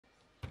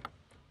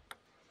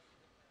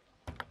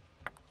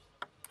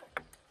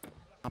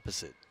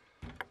Opposite.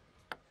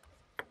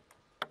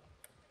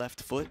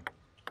 Left foot.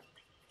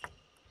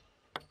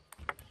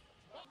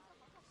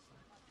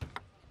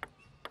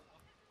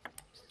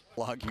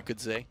 Log, you could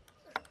say.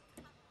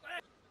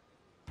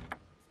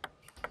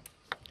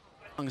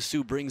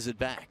 Su brings it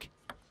back.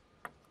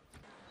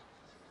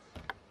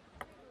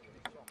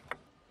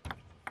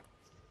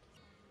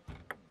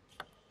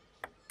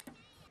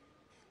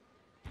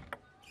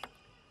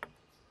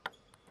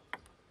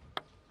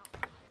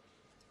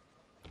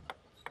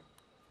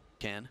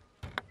 Can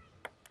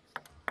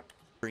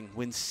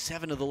wins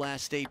 7 of the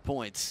last 8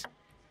 points.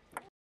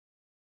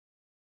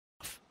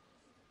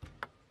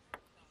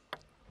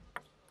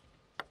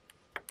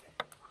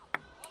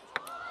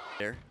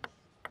 There.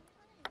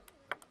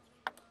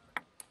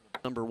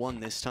 Number 1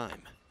 this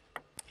time.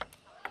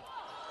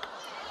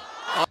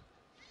 Oh.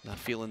 Not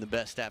feeling the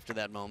best after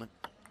that moment.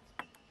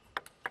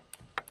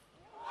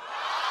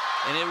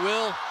 And it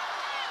will,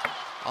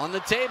 on the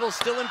table,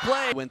 still in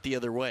play. Went the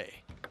other way.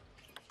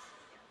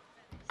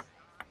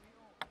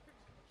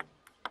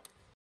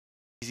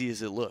 Easy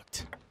as it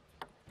looked,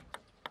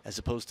 as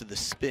opposed to the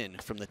spin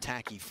from the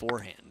tacky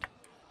forehand.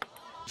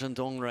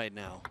 Zhendong right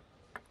now.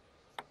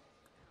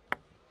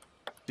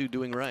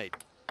 Doing right.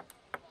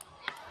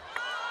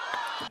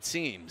 It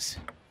seems.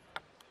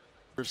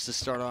 First to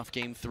start off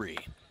game 3.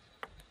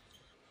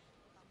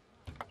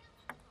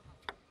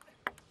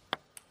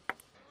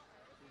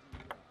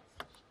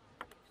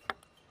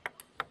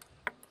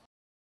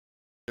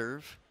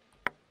 Serve.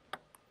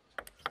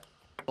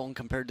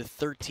 Compared to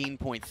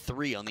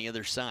 13.3 on the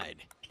other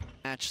side.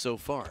 Match so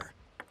far.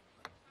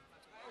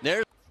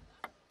 There's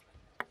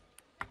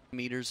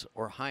meters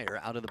or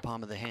higher out of the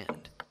palm of the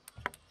hand.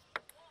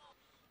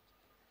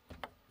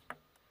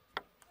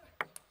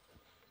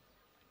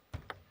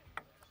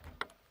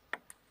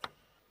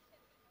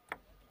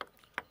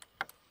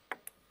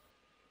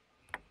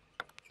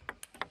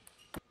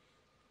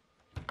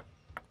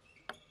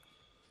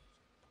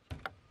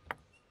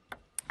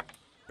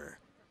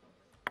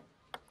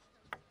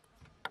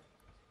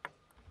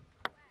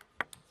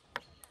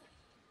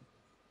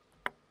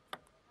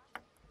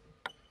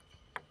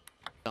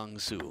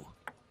 Su.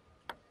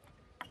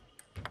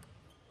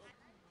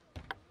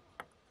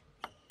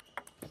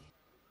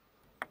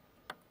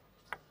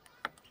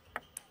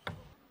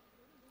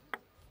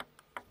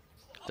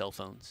 Cell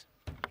phones.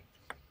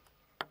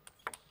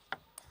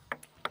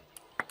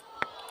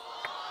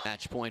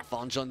 Match point,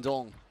 Van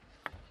Zhendong.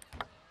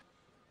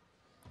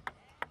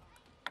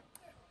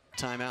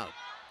 Timeout.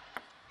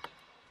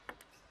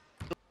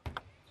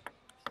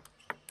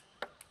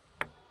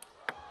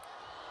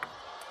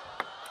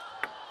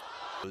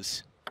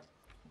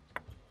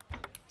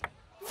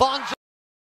 Van